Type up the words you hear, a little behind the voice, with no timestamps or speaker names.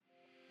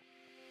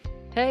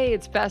Hey,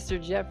 it's Pastor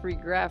Jeffrey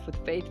Graff with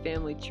Faith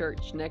Family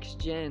Church Next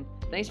Gen.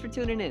 Thanks for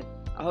tuning in.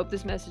 I hope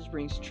this message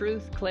brings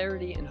truth,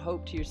 clarity, and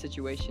hope to your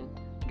situation.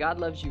 God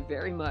loves you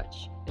very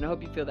much, and I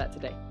hope you feel that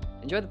today.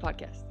 Enjoy the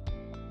podcast.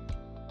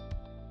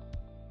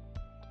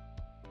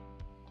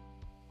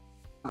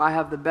 I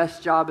have the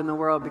best job in the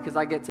world because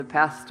I get to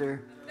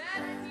pastor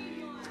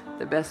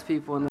the best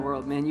people in the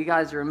world, man. You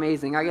guys are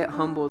amazing. I get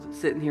humbled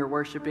sitting here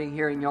worshiping,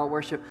 hearing y'all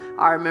worship.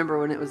 I remember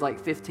when it was like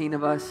 15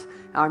 of us.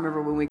 I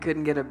remember when we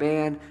couldn't get a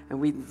band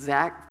and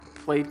Zach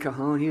played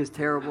cajon. He was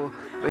terrible,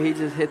 but he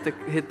just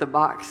hit the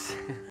box.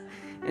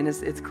 And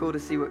it's cool to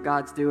see what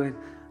God's doing.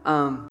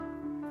 I'm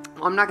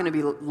not going to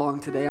be long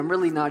today. I'm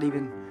really not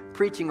even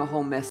preaching a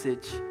whole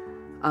message.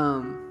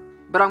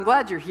 But I'm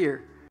glad you're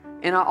here.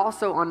 And I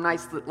also, on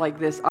nights like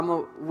this, I'm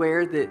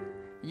aware that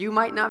you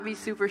might not be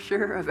super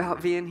sure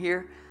about being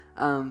here.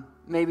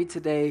 Maybe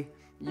today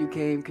you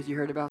came because you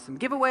heard about some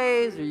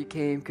giveaways, or you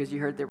came because you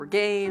heard there were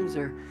games,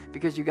 or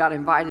because you got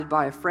invited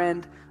by a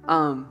friend.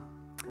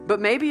 But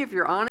maybe if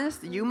you're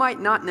honest, you might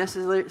not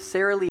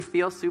necessarily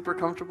feel super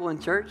comfortable in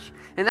church,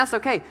 and that's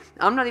okay.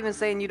 I'm not even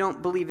saying you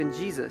don't believe in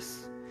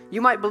Jesus.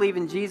 You might believe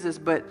in Jesus,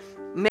 but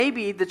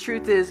maybe the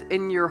truth is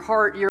in your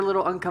heart you're a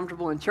little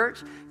uncomfortable in church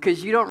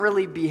because you don't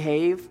really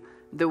behave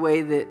the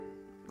way that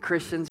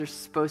Christians are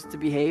supposed to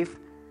behave.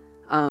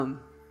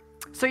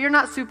 So you're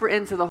not super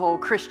into the whole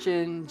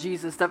Christian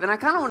Jesus stuff. And I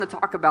kind of want to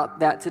talk about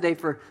that today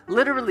for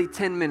literally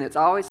 10 minutes.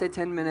 I always say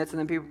 10 minutes, and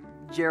then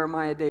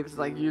Jeremiah Davis is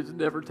like, it's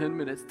never 10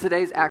 minutes.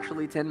 Today's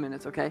actually 10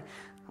 minutes, okay?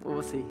 Well,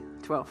 we'll see.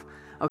 12.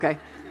 Okay.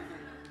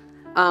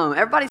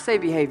 Everybody say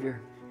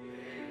behavior.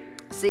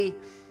 See,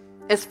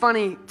 it's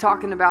funny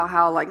talking about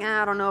how I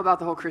don't know about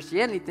the whole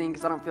Christianity thing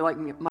because I don't feel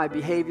like my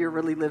behavior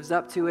really lives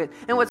up to it.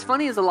 And what's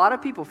funny is a lot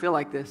of people feel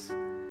like this.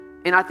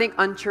 And I think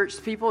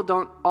unchurched people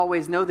don't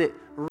always know that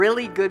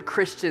really good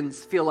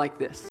Christians feel like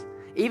this.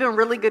 Even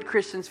really good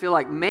Christians feel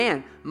like,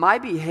 man, my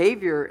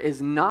behavior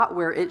is not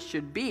where it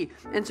should be.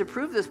 And to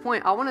prove this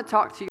point, I want to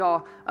talk to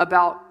y'all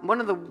about one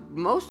of the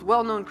most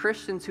well-known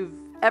Christians who've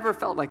ever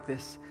felt like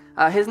this.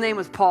 His name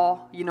was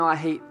Paul. You know, I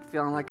hate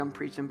feeling like I'm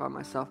preaching by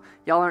myself.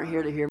 Y'all aren't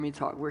here to hear me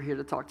talk. We're here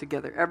to talk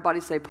together. Everybody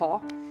say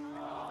Paul.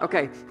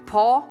 Okay,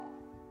 Paul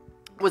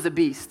was a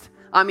beast.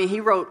 I mean,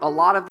 he wrote a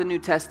lot of the New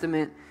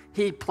Testament.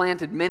 He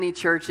planted many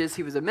churches.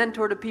 He was a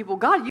mentor to people.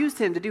 God used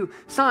him to do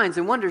signs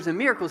and wonders and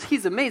miracles.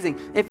 He's amazing.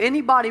 If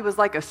anybody was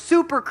like a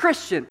super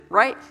Christian,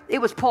 right? It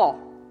was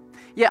Paul.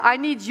 Yeah, I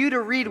need you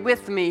to read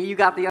with me. You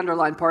got the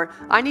underlined part.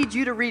 I need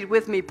you to read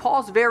with me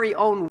Paul's very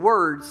own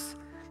words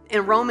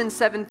in Romans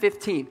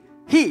 7:15.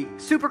 He,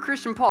 super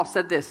Christian Paul,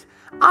 said this: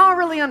 I don't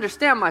really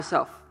understand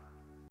myself,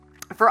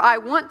 for I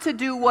want to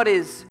do what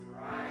is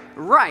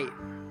right,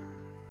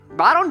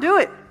 but I don't do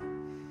it.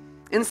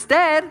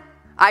 Instead,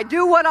 I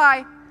do what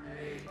I...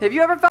 Have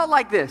you ever felt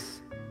like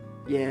this?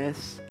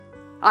 Yes,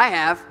 I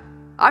have.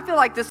 I feel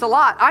like this a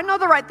lot. I know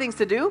the right things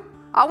to do.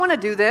 I want to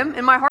do them.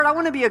 In my heart, I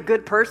want to be a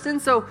good person,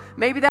 so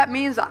maybe that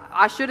means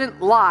I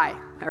shouldn't lie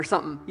or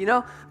something, you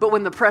know? But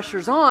when the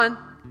pressure's on,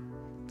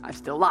 I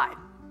still lie.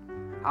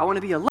 I want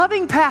to be a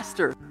loving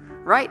pastor,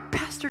 right?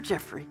 Pastor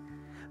Jeffrey.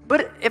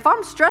 But if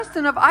I'm stressed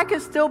enough, I can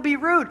still be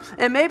rude.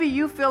 And maybe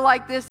you feel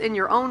like this in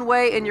your own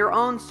way, in your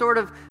own sort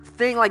of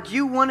thing, like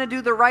you want to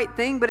do the right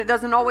thing, but it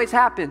doesn't always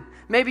happen.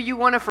 Maybe you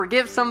want to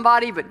forgive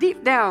somebody, but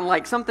deep down,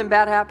 like something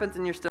bad happens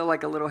and you're still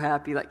like a little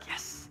happy, like,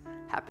 yes,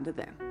 happened to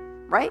them,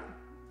 right?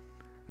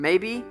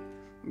 Maybe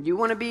you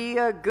want to be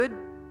a good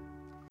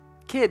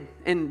kid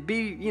and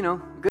be,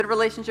 good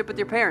relationship with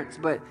your parents,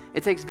 but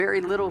it takes very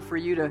little for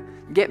you to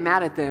get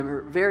mad at them,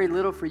 or very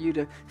little for you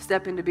to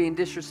step into being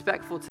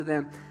disrespectful to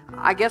them.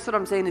 I guess what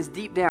I'm saying is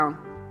deep down,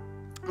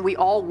 we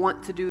all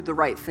want to do the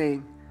right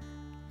thing.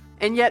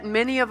 And yet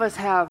many of us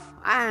have,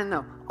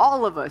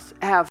 all of us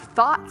have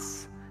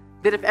thoughts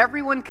that if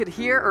everyone could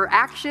hear, or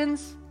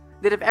actions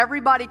that if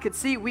everybody could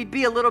see, we'd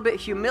be a little bit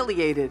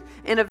humiliated.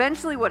 And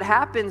eventually what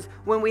happens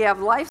when we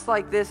have lives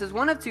like this is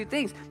one of two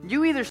things.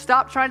 You either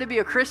stop trying to be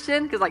a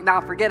Christian, because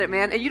forget it,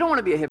 man, and you don't want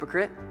to be a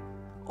hypocrite.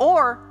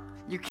 Or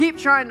you keep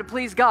trying to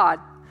please God,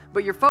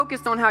 but you're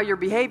focused on how your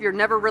behavior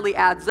never really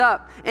adds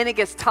up. And it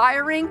gets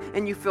tiring,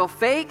 and you feel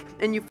fake,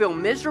 and you feel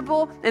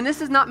miserable. And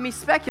this is not me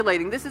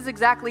speculating. This is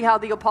exactly how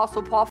the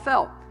Apostle Paul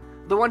felt.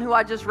 The one who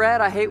I just read,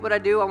 I hate what I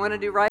do, I want to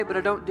do right, but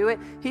I don't do it.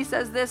 He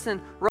says this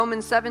in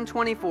Romans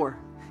 7:24.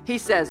 He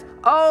says,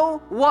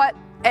 oh, what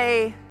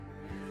a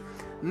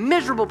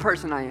miserable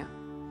person I am.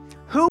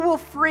 Who will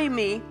free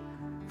me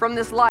from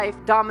this life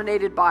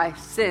dominated by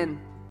sin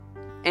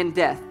and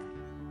death?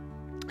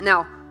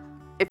 Now,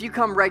 if you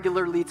come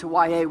regularly to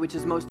YA, which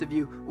is most of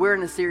you, we're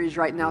in a series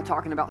right now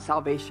talking about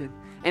salvation.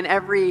 And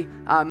every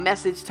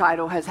message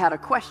title has had a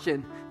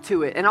question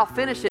to it. And I'll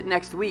finish it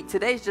next week.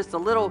 Today's just a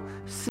little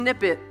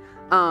snippet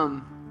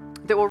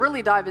that we'll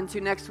really dive into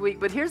next week.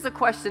 But here's the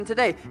question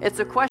today. It's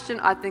a question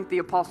I think the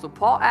Apostle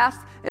Paul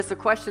asked. It's a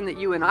question that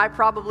you and I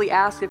probably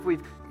ask if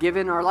we've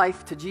given our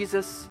life to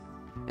Jesus.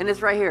 And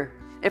it's right here.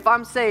 If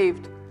I'm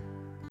saved,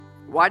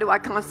 why do I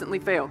constantly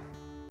fail?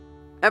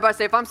 Everybody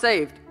say, if I'm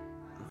saved,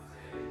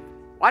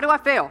 why do I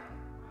fail?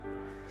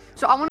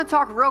 So I want to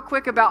talk real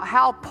quick about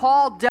how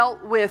Paul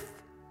dealt with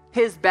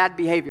his bad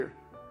behavior,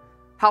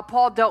 how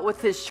Paul dealt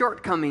with his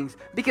shortcomings,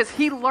 because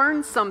he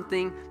learned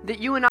something that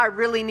you and I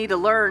really need to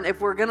learn if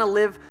we're going to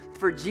live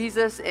for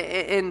Jesus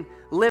and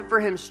live for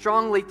him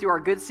strongly through our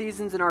good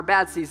seasons and our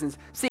bad seasons.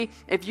 See,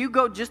 if you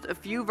go just a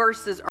few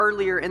verses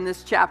earlier in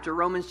this chapter,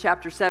 Romans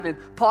chapter 7,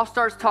 Paul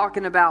starts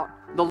talking about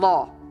the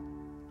law,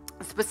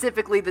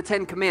 specifically the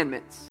 10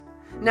 Commandments.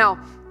 Now,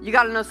 you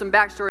got to know some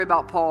backstory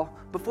about Paul.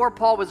 Before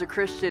Paul was a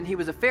Christian, he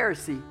was a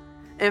Pharisee.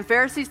 And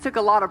Pharisees took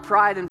a lot of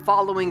pride in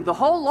following the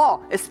whole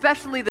law,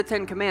 especially the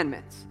 10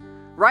 Commandments,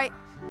 right?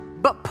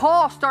 But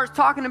Paul starts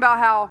talking about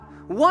how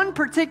one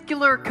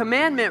particular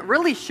commandment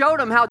really showed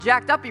him how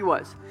jacked up he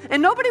was.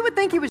 And nobody would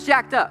think he was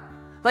jacked up.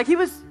 Like he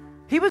was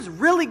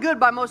really good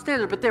by most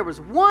standards, but there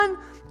was one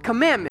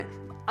commandment.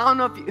 I don't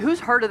know who's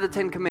heard of the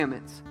 10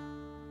 Commandments?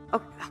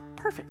 Oh,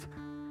 perfect.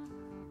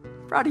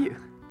 Proud of you.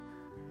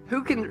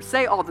 Who can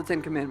say all the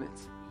 10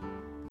 Commandments?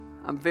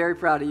 I'm very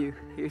proud of you.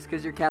 It's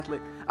because you're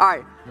Catholic. All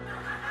right.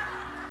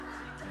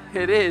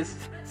 It is.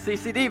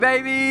 CCD,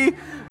 baby.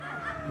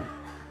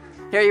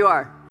 Here you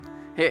are.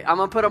 Here, I'm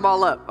going to put them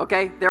all up,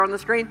 okay? They're on the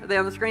screen. Are they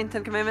on the screen,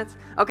 10 Commandments?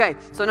 Okay,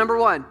 so number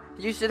 1,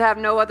 you should have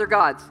no other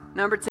gods.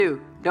 Number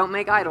 2, don't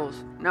make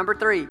idols. Number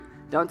 3,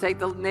 don't take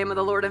the name of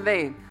the Lord in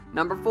vain.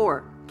 Number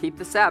 4, keep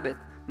the Sabbath.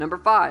 Number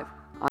 5,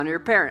 honor your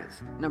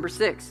parents. Number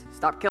 6,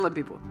 stop killing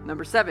people.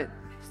 Number 7,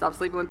 stop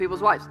sleeping with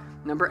people's wives.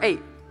 Number 8,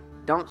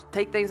 don't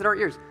take things that aren't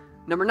yours.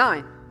 Number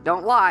 9,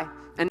 don't lie.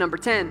 And number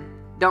 10,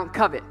 don't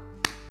covet.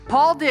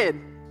 Paul did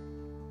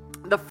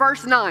the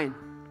first 9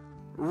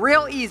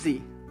 real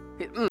easy.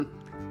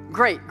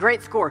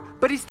 Great score.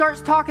 But he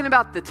starts talking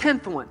about the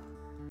 10th one,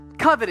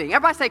 coveting.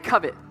 Everybody say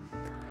covet.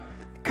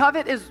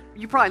 Covet is,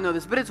 you probably know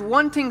this, but it's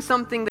wanting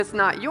something that's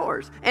not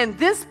yours. And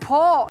this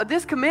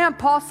command,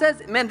 Paul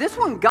says, man, this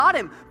one got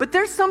him. But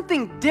there's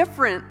something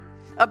different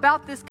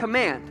about this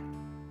command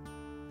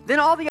than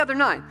all the other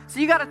 9. So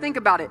you got to think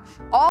about it.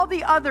 All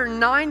the other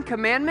 9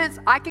 commandments,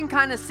 I can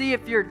kind of see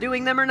if you're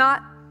doing them or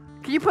not.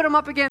 Can you put them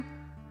up again?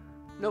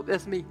 Nope,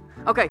 that's me.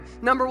 Okay,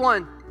 number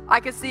 1, I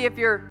can see if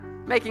you're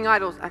making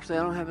idols. Actually,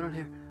 I don't have it on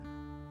here.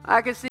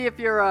 I can see if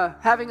you're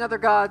having other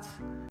gods.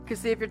 I can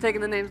see if you're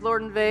taking the names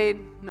Lord in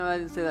vain. No, I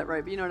didn't say that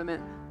right, but you know what I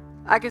meant.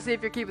 I can see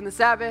if you're keeping the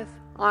Sabbath,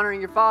 honoring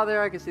your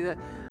father. I can see that.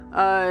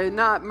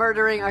 Not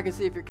murdering. I can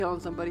see if you're killing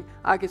somebody.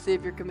 I can see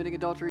if you're committing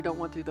adultery. Don't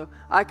want to, though.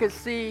 I can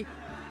see...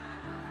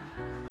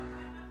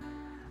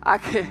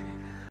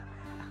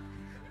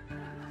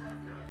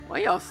 Why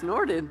y'all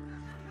snorted?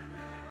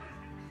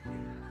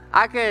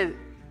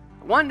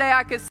 One day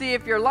I could see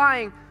if you're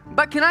lying,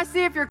 but can I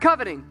see if you're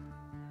coveting?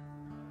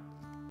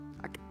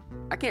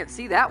 I can't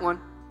see that one.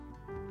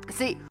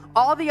 See,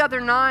 all the other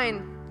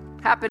 9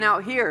 happen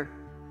out here.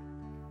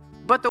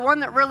 But the one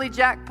that really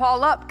jacked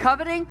Paul up,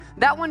 coveting,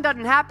 that one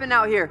doesn't happen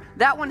out here.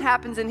 That one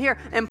happens in here.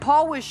 And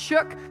Paul was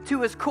shook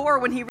to his core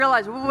when he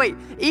realized, wait,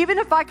 even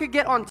if I could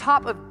get on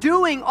top of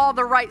doing all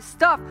the right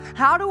stuff,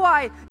 how do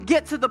I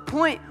get to the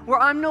point where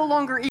I'm no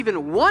longer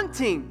even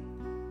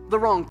wanting the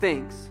wrong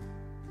things?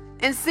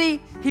 And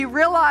see, he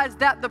realized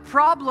that the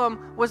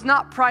problem was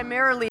not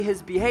primarily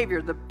his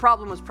behavior. The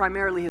problem was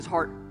primarily his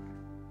heart.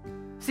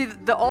 See,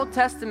 the Old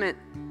Testament,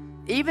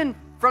 even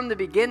from the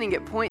beginning,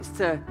 it points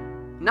to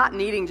not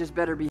needing just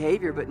better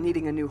behavior, but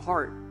needing a new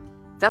heart.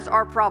 That's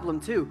our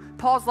problem too.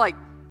 Paul's like,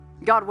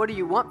 God, what do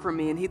you want from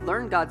me? And he'd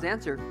learned God's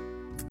answer.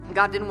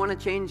 God didn't want to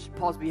change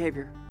Paul's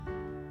behavior.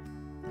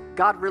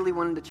 God really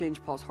wanted to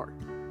change Paul's heart.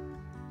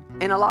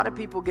 And a lot of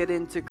people get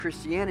into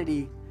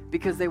Christianity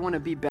because they want to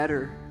be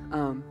better.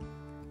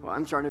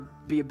 I'm trying to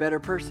be a better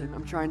person.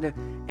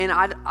 And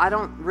I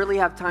don't really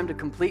have time to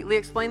completely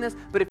explain this,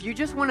 but if you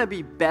just want to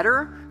be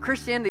better,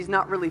 Christianity's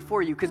not really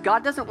for you, because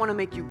God doesn't want to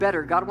make you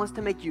better. God wants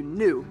to make you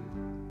new.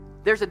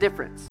 There's a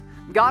difference.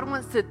 God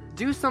wants to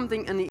do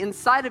something in the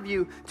inside of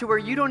you to where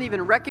you don't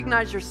even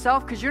recognize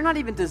yourself, because you're not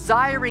even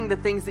desiring the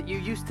things that you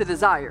used to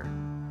desire.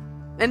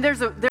 And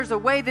there's a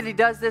way that he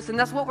does this, and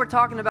that's what we're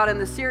talking about in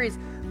this series.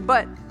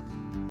 But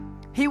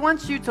he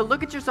wants you to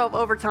look at yourself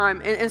over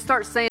time and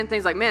start saying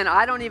things like, man,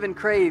 I don't even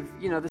crave,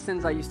 the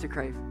sins I used to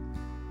crave.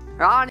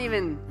 Or I don't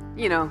even,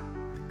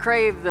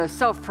 crave the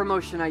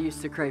self-promotion I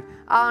used to crave.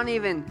 I don't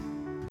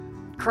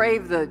even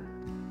crave the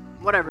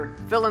whatever,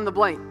 fill in the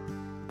blank.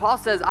 Paul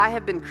says, I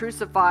have been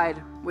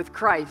crucified with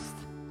Christ,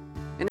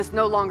 and it's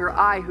no longer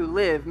I who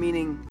live,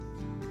 meaning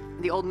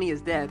the old me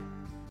is dead,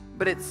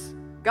 but it's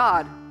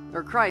God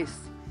or Christ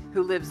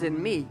who lives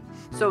in me.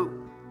 So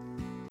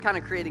kind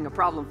of creating a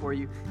problem for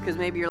you, because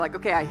maybe you're like,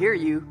 okay, I hear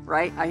you,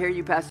 right? I hear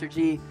you, Pastor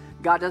G.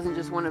 God doesn't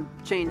just want to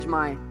change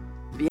my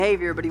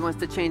behavior, but he wants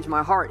to change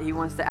my heart. He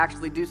wants to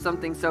actually do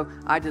something, so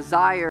I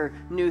desire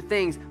new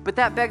things. But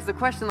that begs the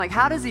question, like,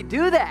 how does he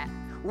do that?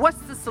 What's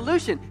the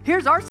solution?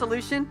 Here's our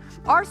solution.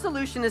 Our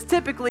solution is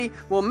typically,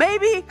 well,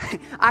 maybe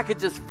I could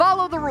just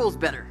follow the rules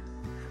better.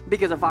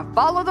 Because if I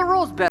follow the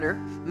rules better,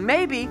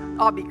 maybe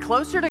I'll be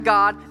closer to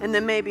God, and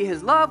then maybe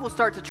his love will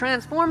start to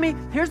transform me.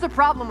 Here's the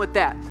problem with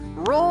that.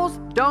 Rules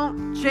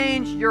don't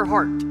change your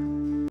heart.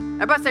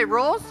 Everybody say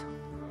rules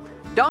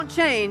Don't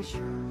change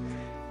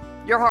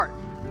your heart.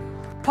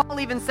 Paul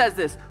even says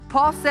this.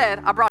 Paul said,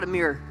 I brought a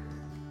mirror.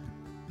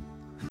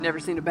 Never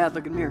seen a bad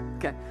looking mirror.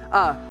 Okay.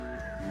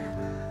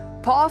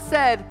 Paul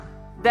said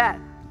that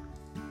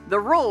the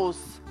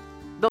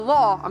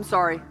law,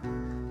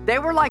 they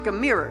were like a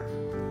mirror.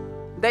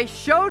 They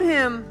showed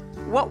him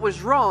what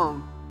was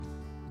wrong,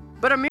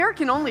 but a mirror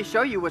can only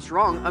show you what's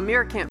wrong. A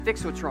mirror can't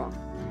fix what's wrong.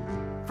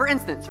 For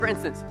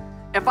instance,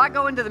 if I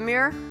go into the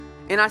mirror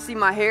and I see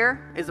my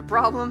hair is a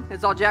problem,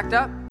 it's all jacked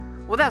up,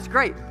 well, that's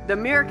great. The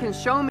mirror can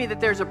show me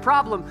that there's a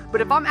problem, but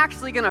if I'm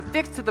actually going to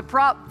fix the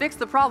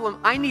problem,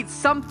 I need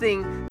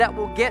something that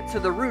will get to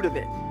the root of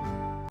it.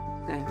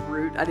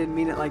 Root, I didn't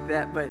mean it like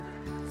that, but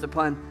it's a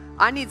pun.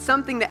 I need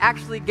something that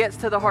actually gets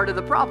to the heart of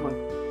the problem.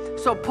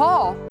 So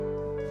Paul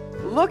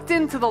looked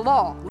into the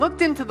law,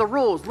 looked into the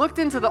rules, looked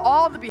into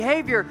all the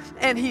behavior,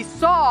 and he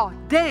saw,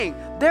 dang,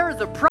 there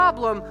is a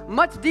problem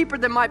much deeper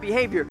than my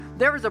behavior.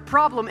 There is a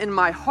problem in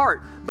my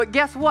heart. But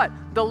guess what?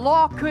 The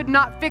law could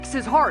not fix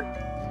his heart.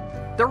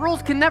 The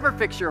rules can never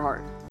fix your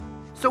heart.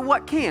 So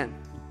what can?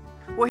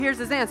 Well, here's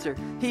his answer.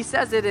 He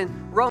says it in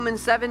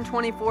Romans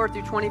 7:24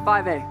 through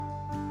 25a.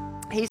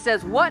 He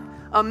says, what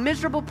a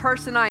miserable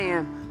person I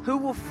am. Who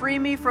will free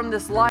me from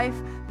this life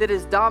that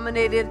is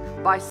dominated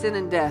by sin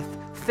and death?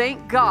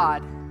 Thank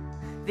God,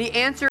 the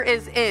answer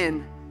is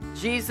in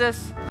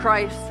Jesus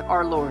Christ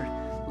our Lord.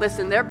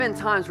 Listen, there have been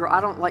times where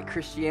I don't like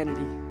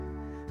Christianity,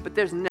 but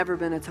there's never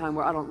been a time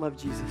where I don't love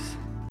Jesus.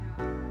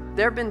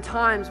 There have been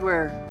times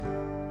where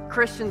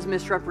Christians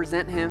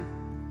misrepresent him.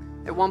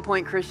 At one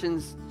point,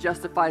 Christians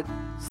justified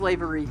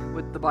slavery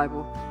with the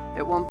Bible.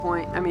 At one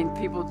point,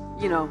 people,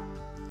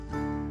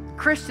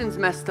 Christians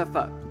mess stuff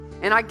up.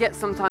 And I get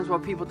sometimes why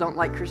people don't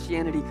like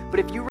Christianity, but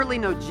if you really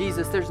know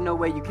Jesus, there's no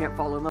way you can't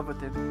fall in love with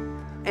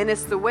him. And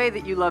it's the way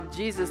that you love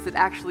Jesus that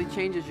actually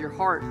changes your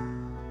heart.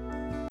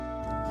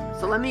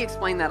 So let me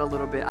explain that a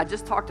little bit. I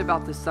just talked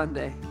about this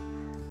Sunday,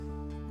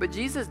 but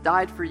Jesus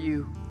died for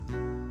you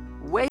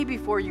way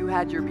before you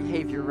had your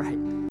behavior right.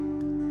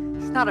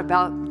 It's not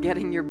about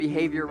getting your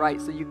behavior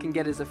right so you can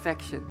get his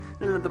affection.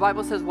 No, the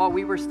Bible says while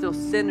we were still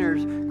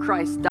sinners,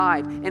 Christ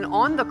died. And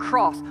on the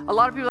cross, a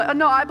lot of people are like, oh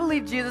no, I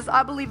believe Jesus,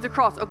 I believe the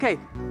cross. Okay,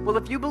 well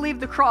if you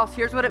believe the cross,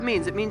 here's what it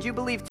means. It means you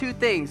believe two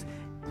things.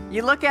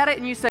 You look at it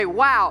and you say,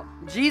 wow,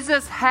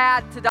 Jesus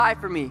had to die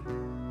for me.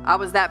 I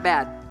was that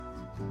bad.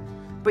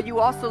 But you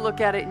also look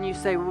at it and you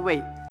say, well,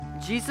 wait,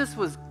 Jesus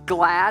was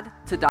glad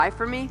to die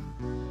for me?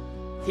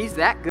 He's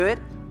that good?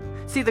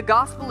 See, the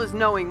gospel is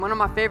knowing, one of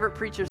my favorite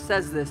preachers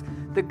says this,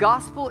 the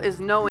gospel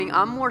is knowing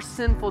I'm more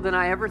sinful than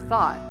I ever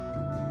thought,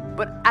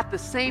 but at the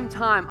same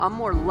time, I'm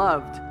more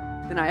loved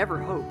than I ever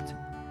hoped.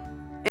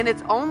 And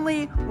it's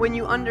only when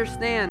you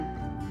understand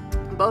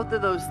both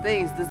of those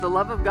things does the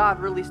love of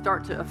God really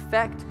start to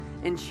affect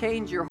and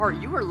change your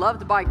heart. You are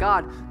loved by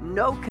God,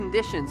 no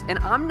conditions. And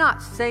I'm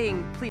not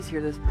saying, please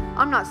hear this,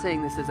 I'm not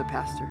saying this as a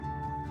pastor.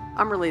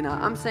 I'm really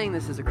not. I'm saying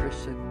this as a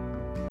Christian.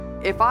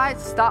 If I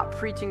stopped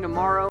preaching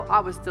tomorrow, I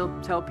would still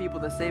tell people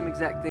the same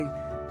exact thing.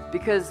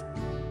 Because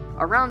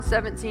around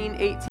 17,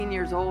 18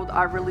 years old,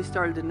 I really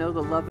started to know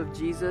the love of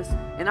Jesus,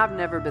 and I've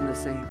never been the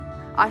same.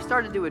 I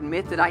started to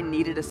admit that I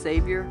needed a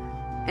Savior,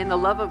 and the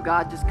love of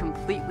God just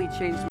completely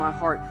changed my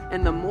heart.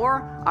 And the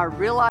more I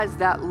realized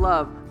that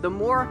love, the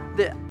more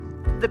that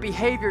the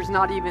behavior's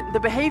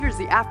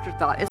the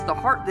afterthought. It's the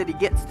heart that he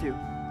gets to.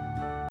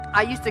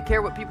 I used to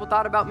care what people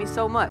thought about me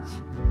so much.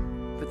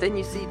 But then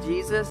you see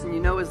Jesus and you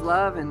know his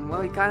love, and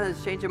well, he kind of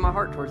is changing my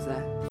heart towards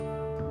that.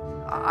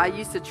 I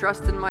used to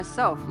trust in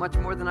myself much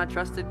more than I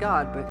trusted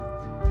God,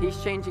 but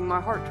he's changing my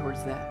heart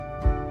towards that.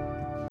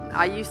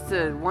 I used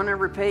to want to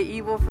repay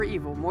evil for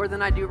evil more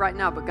than I do right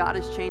now, but God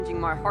is changing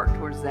my heart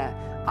towards that.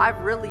 I've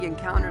really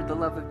encountered the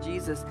love of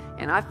Jesus,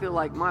 and I feel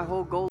like my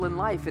whole goal in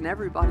life, and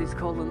everybody's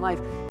goal in life,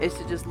 is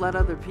to just let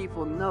other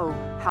people know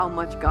how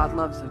much God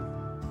loves them.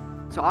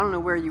 So I don't know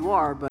where you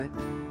are, but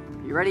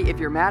you ready? If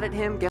you're mad at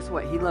him, guess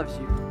what? He loves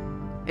you.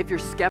 If you're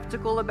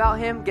skeptical about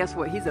him, guess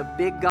what? He's a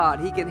big God.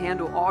 He can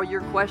handle all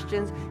your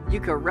questions. You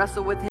can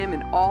wrestle with him,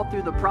 and all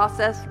through the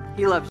process,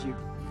 he loves you.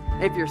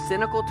 If you're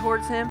cynical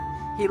towards him,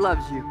 he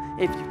loves you.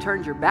 If you've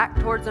turned your back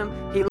towards him,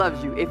 he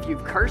loves you. If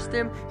you've cursed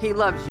him, he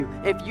loves you.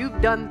 If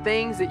you've done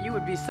things that you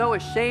would be so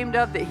ashamed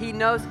of that he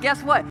knows,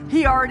 guess what?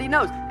 He already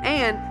knows,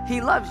 and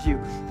he loves you.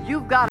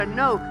 You've got to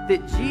know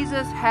that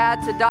Jesus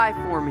had to die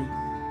for me,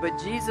 but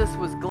Jesus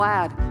was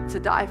glad to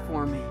die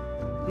for me.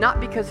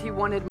 Not because he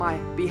wanted my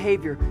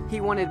behavior,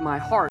 he wanted my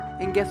heart.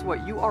 And guess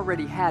what? You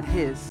already had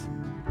his.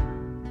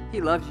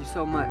 He loves you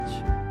so much.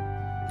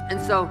 And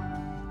so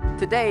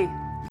today,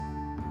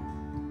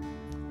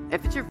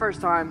 if it's your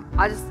first time,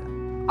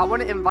 I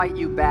want to invite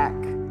you back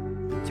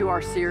to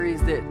our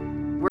series that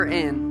we're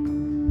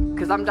in,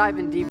 because I'm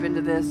diving deep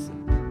into this.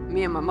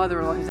 Me and my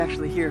mother-in-law, who's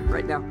actually here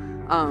right now.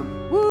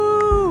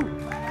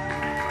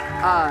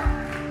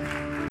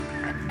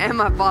 And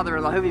my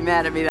father-in-law, who'll be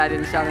mad at me that I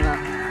didn't shout him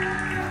out.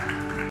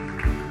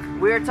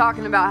 We're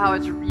talking about how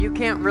you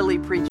can't really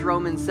preach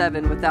Romans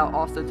 7 without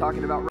also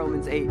talking about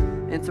Romans 8.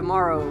 And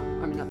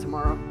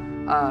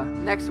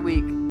next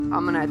week,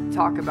 I'm going to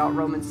talk about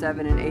Romans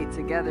 7 and 8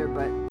 together,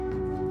 but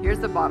here's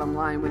the bottom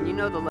line. When you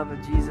know the love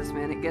of Jesus,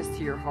 man, it gets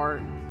to your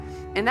heart.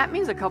 And that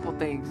means a couple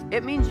things.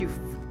 It means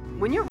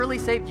when you're really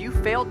saved, you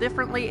fail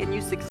differently and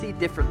you succeed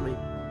differently.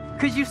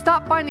 Because you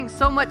stop finding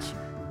so much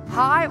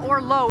high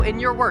or low in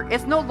your work.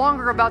 It's no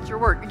longer about your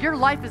work. Your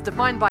life is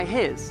defined by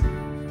His.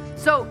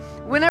 So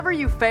whenever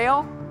you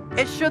fail,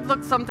 it should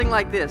look something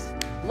like this.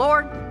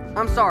 Lord,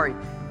 I'm sorry.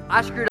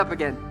 I screwed up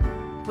again.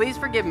 Please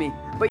forgive me.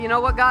 But you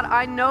know what, God?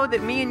 I know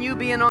that me and you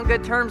being on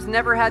good terms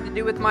never had to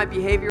do with my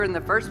behavior in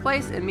the first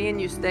place, and me and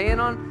you staying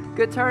on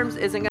good terms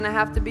isn't going to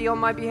have to be on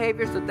my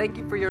behavior, so thank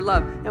you for your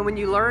love. And when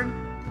you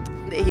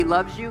learn that He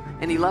loves you,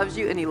 and He loves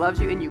you, and He loves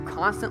you, and you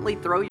constantly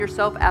throw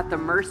yourself at the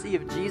mercy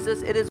of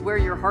Jesus, it is where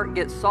your heart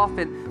gets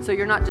softened, so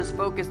you're not just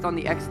focused on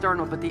the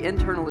external, but the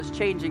internal is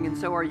changing, and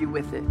so are you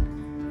with it.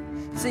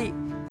 See,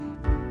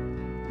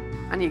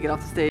 I need to get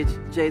off the stage.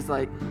 Jay's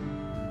like,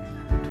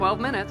 12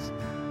 minutes.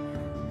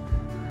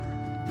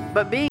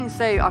 But being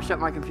saved, I'll shut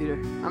my computer.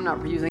 I'm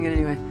not using it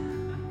anyway.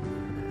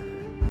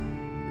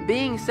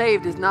 Being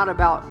saved is not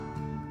about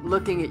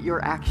looking at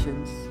your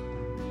actions.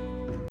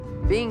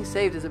 Being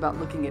saved is about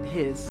looking at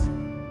His.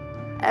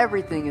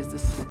 Everything is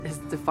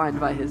defined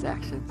by His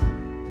actions.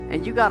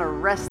 And you got to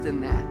rest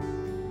in that.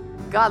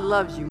 God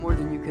loves you more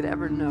than you could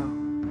ever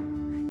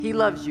know. He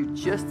loves you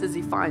just as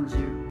He finds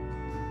you.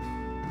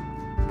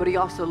 But He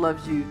also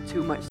loves you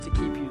too much to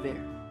keep you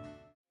there.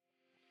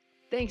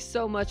 Thanks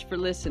so much for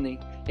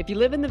listening. If you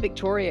live in the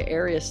Victoria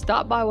area,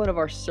 stop by one of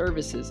our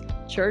services.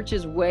 Church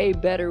is way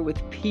better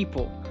with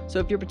people. So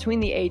if you're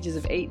between the ages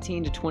of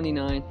 18 to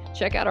 29,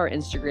 check out our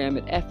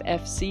Instagram at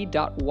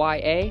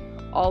ffc.ya.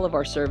 All of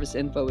our service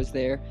info is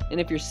there. And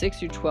if you're 6th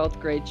through 12th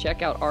grade,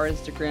 check out our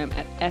Instagram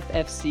at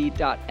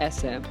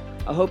ffc.sm.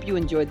 I hope you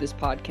enjoyed this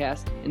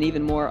podcast, and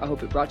even more, I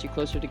hope it brought you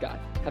closer to God.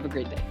 Have a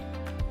great day.